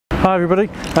Hi everybody,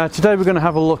 today we're going to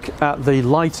have a look at the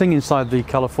lighting inside the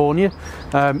California.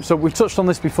 So we've touched on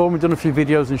this before, we've done a few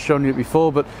videos and shown you it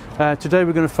before, but today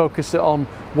we're going to focus it on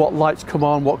what lights come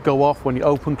on, what go off when you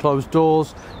open close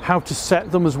doors, how to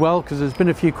set them as well, because there's been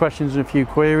a few questions and a few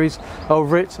queries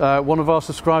over it. One of our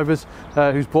subscribers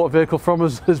who's bought a vehicle from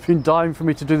us has been dying for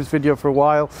me to do this video for a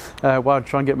while I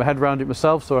try and get my head around it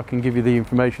myself so I can give you the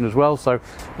information as well. So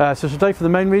today, for the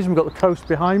main reason, we've got the coast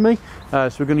behind me, so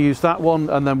we're going to use that one,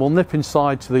 and then we'll nip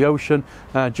inside to the ocean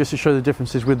just to show the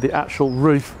differences with the actual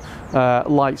roof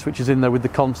lights, which is in there with the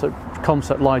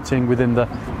concept lighting within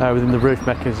the roof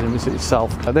mechanism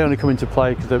itself. They only come into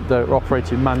play because they're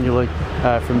operated manually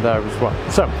from there as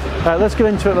well. So let's get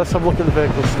into it. Let's have a look at the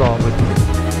vehicle to start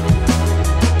with.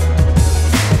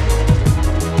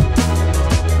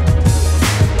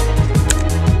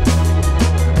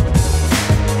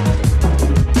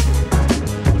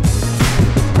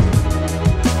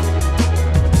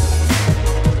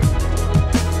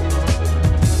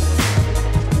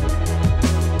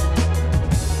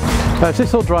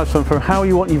 This all drives from how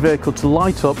you want your vehicle to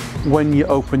light up when you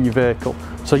open your vehicle.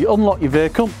 So you unlock your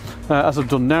vehicle, as I've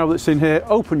done now that's in here,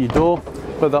 open your door,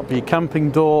 whether that be your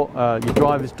camping door, your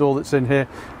driver's door that's in here,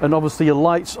 and obviously your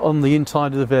lights on the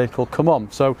inside of the vehicle come on.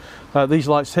 So these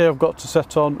lights here I've got to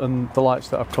set on, and the lights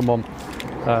that have come on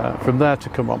from there to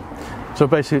come on. So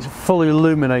basically it's fully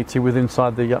illuminated with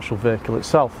inside the actual vehicle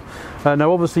itself.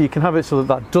 Now obviously you can have it so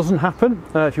that doesn't happen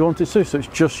if you want it to, so it's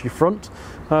just your front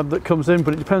that comes in,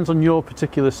 but it depends on your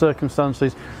particular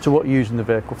circumstances to what you're using the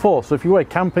vehicle for. So if you're away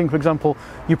camping, for example,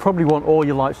 you probably want all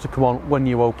your lights to come on when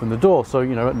you open the door. So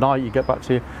you know, at night you get back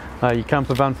to your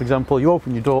camper van, for example, you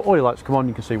open your door, all your lights come on,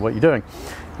 you can see what you're doing.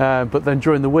 But then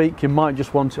during the week you might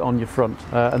just want it on your front,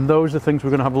 and those are the things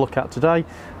we're going to have a look at today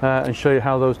and show you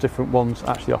how those different ones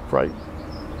actually operate.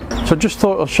 So just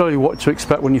thought I'll show you what to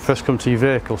expect when you first come to your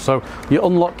vehicle. So you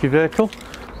unlock your vehicle,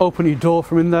 open your door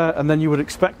from in there, and then you would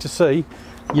expect to see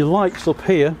your lights up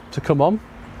here to come on,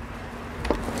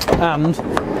 and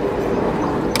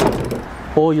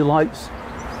all your lights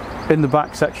in the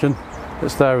back section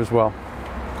that's there as well.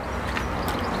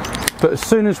 But as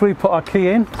soon as we put our key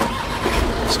in,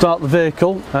 start the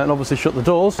vehicle, and obviously shut the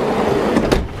doors,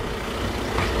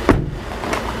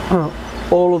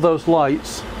 all of those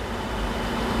lights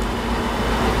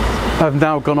have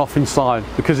now gone off inside,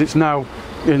 because it's now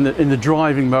in the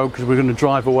driving mode, because we're going to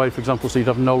drive away, for example, so you'd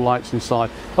have no lights inside.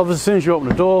 Obviously as soon as you open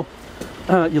the door,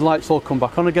 your lights all come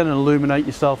back on again and illuminate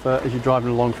yourself as you're driving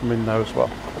along from in there as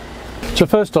well. So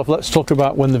first off, let's talk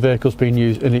about when the vehicle's being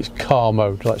used in its car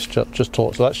mode. Let's just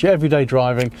talk. So that's your everyday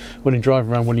driving, when you're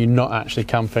driving around, when you're not actually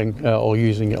camping or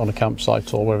using it on a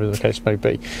campsite or wherever the case may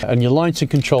be. And your lighting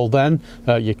control then,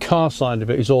 your car side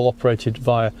of it, is all operated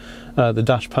via the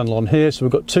dash panel on here. So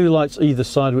we've got two lights either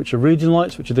side, which are region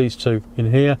lights, which are these two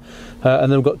in here,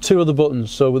 and then we've got two other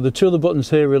buttons. So with the two other buttons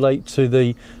here relate to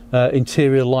the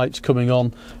interior lights coming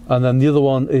on, and then the other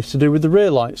one is to do with the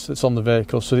rear lights that's on the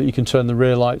vehicle, so that you can turn the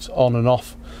rear lights on and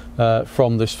off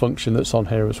from this function that's on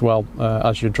here as well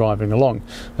as you're driving along,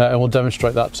 and we'll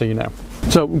demonstrate that to you now.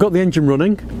 So we've got the engine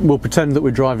running. We'll pretend that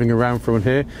we're driving around from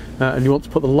here, and you want to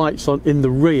put the lights on in the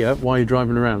rear while you're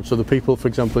driving around. So the people, for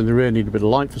example, in the rear need a bit of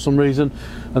light for some reason,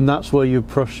 and that's where you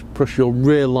push your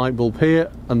rear light bulb here,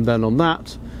 and then on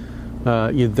that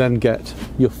you then get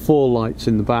your four lights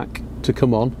in the back to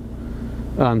come on.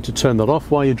 And to turn that off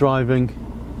while you're driving,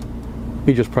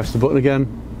 you just press the button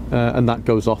again, and that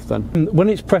goes off then. And when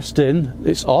it's pressed in,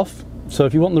 it's off. So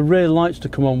if you want the rear lights to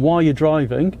come on while you're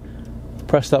driving,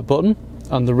 press that button,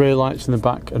 and the rear lights in the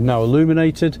back are now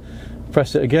illuminated.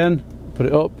 Press it again, put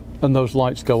it up, and those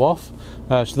lights go off.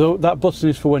 So that button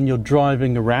is for when you're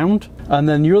driving around. And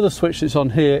then your other switch that's on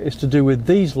here is to do with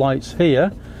these lights here,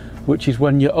 which is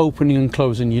when you're opening and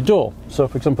closing your door. So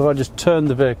for example, if I just turn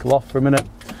the vehicle off for a minute,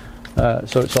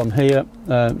 so it's on here,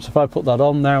 so if I put that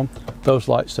on now, those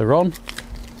lights are on,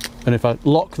 and if I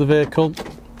lock the vehicle,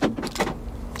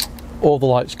 all the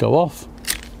lights go off.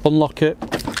 Unlock it,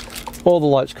 all the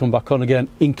lights come back on again,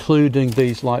 including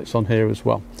these lights on here as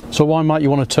well. So why might you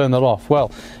want to turn that off?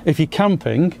 Well, if you're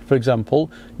camping, for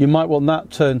example, you might want that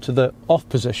turned to the off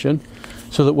position,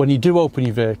 so that when you do open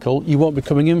your vehicle, you won't be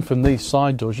coming in from these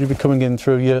side doors, you'll be coming in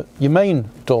through your main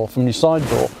door, from your side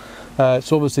door.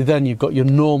 So obviously then you've got your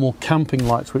normal camping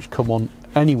lights which come on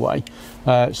anyway.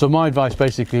 So my advice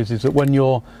basically is that when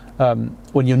you're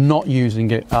when you're not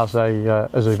using it as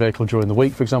a vehicle during the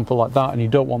week, for example, like that, and you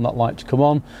don't want that light to come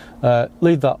on,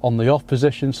 leave that on the off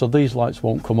position, so these lights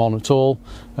won't come on at all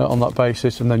on that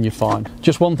basis, and then you're fine.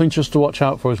 Just one thing just to watch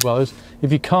out for as well is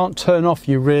if you can't turn off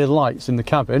your rear lights in the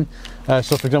cabin,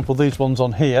 so for example these ones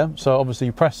on here, so obviously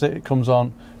you press it, it comes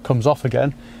on, comes off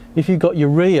again. If you've got your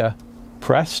rear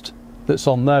pressed, that's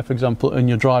on there for example, and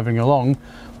you're driving along,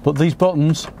 but these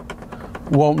buttons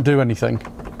won't do anything.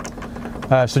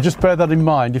 So just bear that in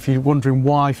mind if you're wondering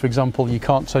why, for example, you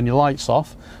can't turn your lights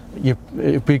off,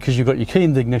 because you've got your key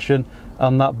in the ignition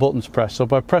and that button's pressed. So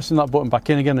by pressing that button back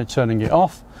in again and turning it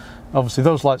off, obviously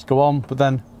those lights go on, but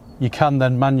then you can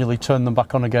then manually turn them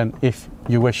back on again if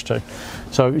you wish to.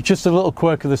 So it's just a little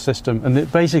quirk of the system,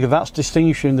 and basically that's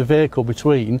distinguishing the vehicle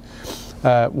between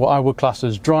what I would class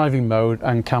as driving mode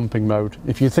and camping mode.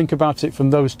 If you think about it from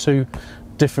those two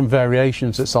different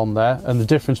variations that's on there, and the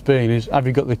difference being is have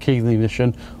you got the key in the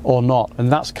ignition or not,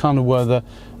 and that's kind of where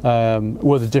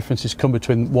the differences come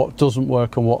between what doesn't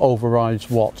work and what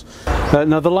overrides what.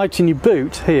 Now the light in your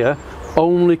boot here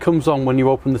only comes on when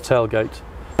you open the tailgate,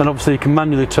 and obviously you can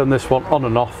manually turn this one on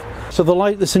and off. So the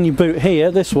light that's in your boot here,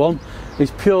 this one,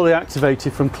 is purely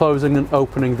activated from closing and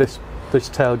opening this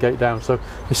tailgate down. So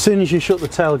as soon as you shut the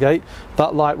tailgate,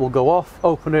 that light will go off,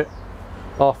 open it,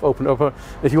 off, open it up.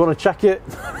 If you want to check it,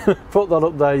 put that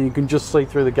up there, you can just see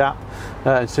through the gap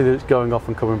and see that it's going off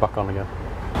and coming back on again.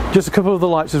 Just a couple of the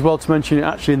lights as well to mention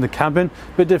actually in the cabin.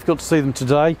 A bit difficult to see them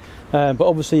today, but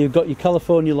obviously you've got your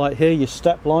California light here, your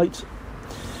step light,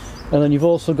 and then you've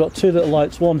also got two little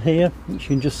lights, one here, which you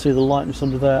can just see the lightness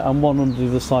under there, and one under the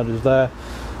other side is there.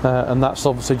 And that's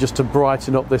obviously just to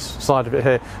brighten up this side of it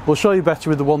here. We'll show you better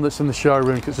with the one that's in the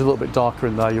showroom because it's a little bit darker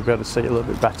in there, you'll be able to see it a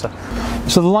little bit better.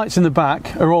 So the lights in the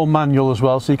back are all manual as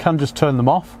well, so you can just turn them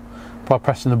off by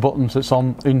pressing the buttons that's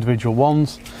on individual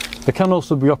ones. They can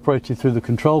also be operated through the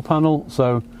control panel,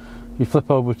 so you flip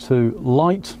over to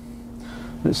light,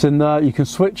 it's in there. You can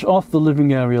switch off the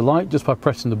living area light just by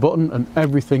pressing the button, and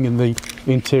everything in the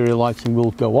interior lighting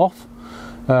will go off.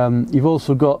 You've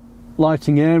also got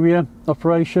lighting area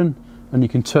operation, and you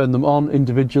can turn them on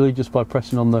individually just by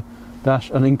pressing on the dash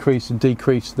and increase and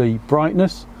decrease the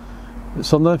brightness.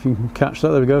 It's on there, if you can catch that,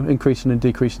 there we go, increasing and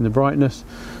decreasing the brightness.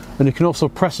 And you can also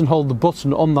press and hold the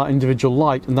button on that individual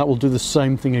light, and that will do the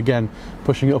same thing again,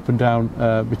 pushing it up and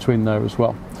down between there as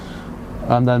well.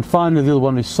 And then finally the other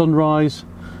one is sunrise.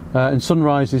 In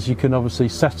sunrises you can obviously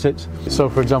set it, so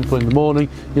for example in the morning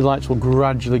your lights will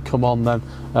gradually come on then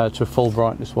to a full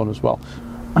brightness one as well.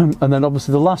 And then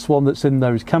obviously the last one that's in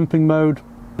there is camping mode.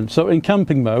 And so in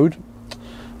camping mode,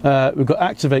 we've got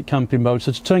activate camping mode.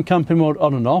 So to turn camping mode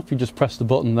on and off, you just press the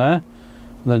button there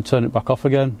and then turn it back off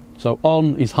again. So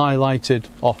on is highlighted,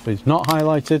 off is not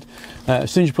highlighted.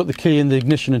 As soon as you put the key in the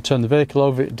ignition and turn the vehicle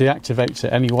over, it deactivates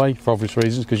it anyway, for obvious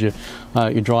reasons, because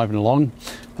you're driving along.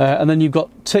 And then you've got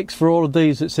ticks for all of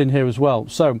these that's in here as well.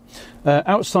 So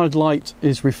outside light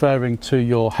is referring to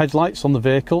your headlights on the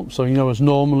vehicle. So you know, as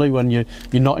normally when you're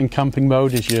not in camping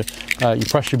mode, is you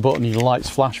press your button and your lights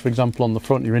flash, for example, on the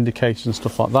front, your indicators and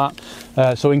stuff like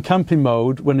that. So in camping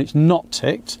mode, when it's not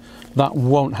ticked, that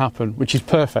won't happen, which is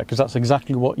perfect, because that's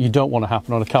exactly what you don't want to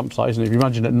happen on a campsite, isn't it? If you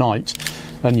imagine at night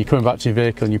and you're coming back to your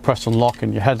vehicle and you press unlock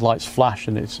and your headlights flash,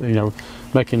 and it's, you know,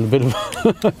 making a bit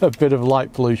of a bit of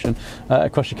light pollution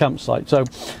across your campsite. So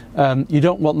you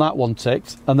don't want that one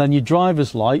ticked. And then your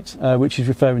driver's light, which is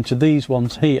referring to these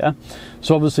ones here.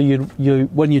 So obviously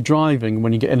when you're driving,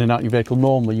 when you get in and out of your vehicle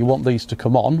normally, you want these to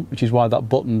come on, which is why that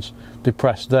button's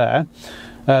depressed there.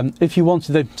 If you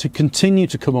wanted them to continue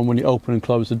to come on when you open and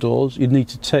close the doors, you'd need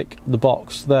to tick the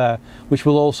box there, which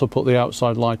will also put the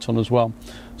outside light on as well.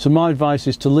 So my advice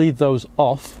is to leave those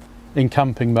off in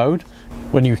camping mode.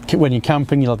 When you're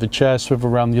camping, you'll have the chair swivel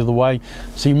around the other way,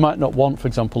 so you might not want, for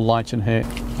example, light in here.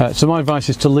 So my advice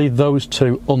is to leave those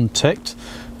two unticked.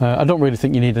 I don't really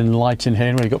think you need any light in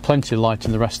here. You've got plenty of light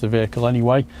in the rest of the vehicle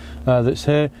anyway that's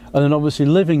here. And then obviously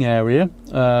living area.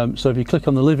 So if you click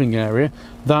on the living area,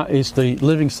 that is the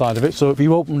living side of it. So if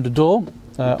you open the door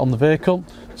on the vehicle,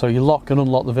 so you lock and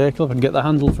unlock the vehicle, if I can get the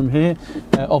handle from here,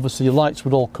 obviously your lights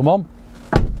would all come on.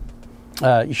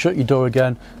 You shut your door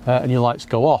again and your lights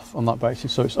go off on that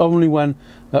basis. So it's only when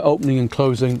opening and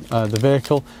closing the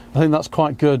vehicle. I think that's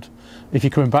quite good if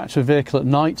you're coming back to a vehicle at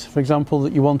night, for example,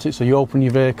 that you want it. So you open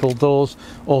your vehicle doors,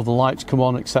 all the lights come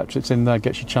on, etc. It's in there,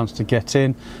 gets you a chance to get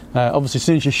in. Obviously as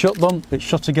soon as you shut them, it's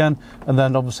shut again, and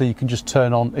then obviously you can just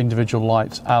turn on individual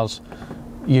lights as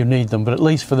you need them. But at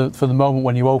least for the moment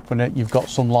when you open it, you've got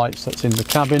some lights that's in the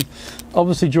cabin.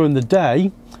 Obviously during the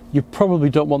day, you probably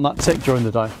don't want that tick during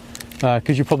the day.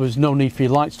 because you probably, there's no need for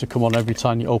your lights to come on every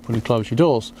time you open and close your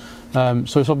doors.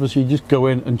 So it's obviously, you just go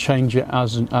in and change it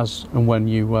as and when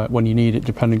you need it,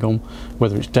 depending on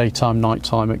whether it's daytime,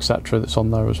 nighttime, etc. that's on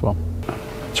there as well.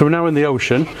 So we're now in the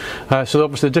Ocean. So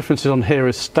obviously the differences on here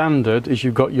is standard is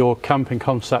you've got your camping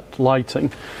concept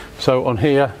lighting. So on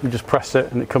here you just press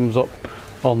it and it comes up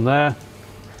on there,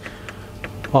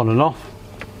 on and off,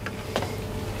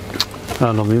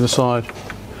 and on the other side,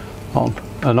 on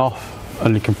and off.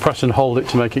 And you can press and hold it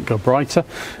to make it go brighter.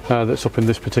 That's up in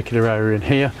this particular area in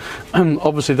here.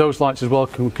 Obviously those lights as well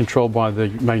can be controlled by the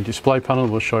main display panel.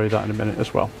 We'll show you that in a minute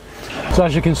as well. So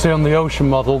as you can see on the Ocean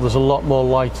model, there's a lot more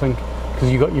lighting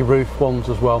because you've got your roof ones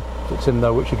as well that's in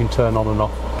there, which you can turn on and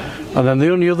off. And then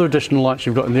the only other additional lights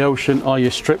you've got in the Ocean are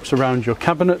your strips around your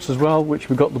cabinets as well, which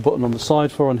we've got the button on the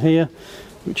side for on here,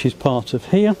 which is part of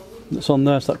here. That's on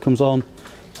there, so that comes on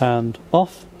and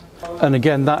off. And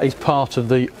again, that is part of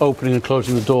the opening and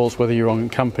closing the doors, whether you're on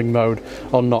camping mode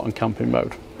or not on camping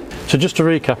mode. So just to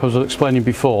recap, as I was explaining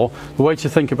before, the way to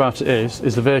think about it is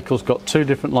the vehicle's got two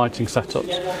different lighting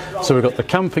setups. So we've got the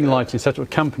camping lighting setup,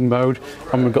 camping mode,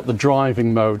 and we've got the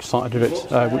driving mode side of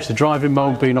it, which the driving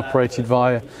mode being operated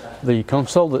via the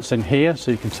console that's in here,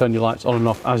 so you can turn your lights on and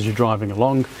off as you're driving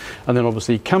along. And then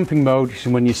obviously camping mode, which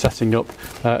is when you're setting up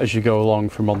as you go along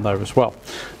from on there as well.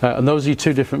 And those are your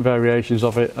two different variations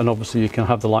of it, and obviously you can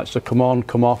have the lights to come on,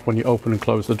 come off when you open and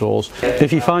close the doors.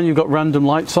 If you find you've got random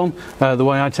lights on, the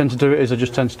way I tend to do it is I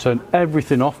just tend to turn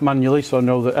everything off manually, so I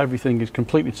know that everything is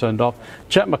completely turned off,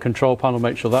 check my control panel,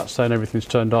 make sure that's saying everything's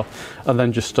turned off, and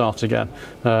then just start again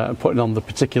and putting on the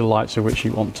particular lights of which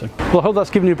you want to. Well, I hope that's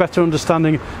given you a better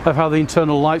understanding of how the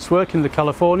internal lights work in the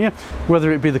California,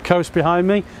 whether it be the coast behind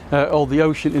me or the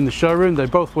Ocean in the showroom. They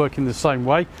both work in the same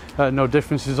way, no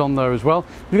differences on there as well.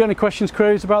 If you've got any questions,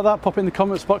 queries about that, pop it in the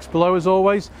comments box below as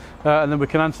always, and then we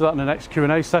can answer that in the next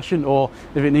Q&A session, or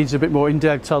if it needs a bit more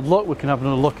in-detailed look, we can have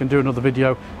another look and do another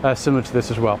video similar to this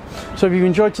as well. So if you've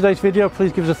enjoyed today's video,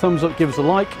 please give us a thumbs up, give us a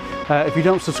like. If you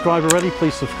don't subscribe already,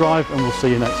 please subscribe, and we'll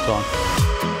see you next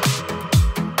time.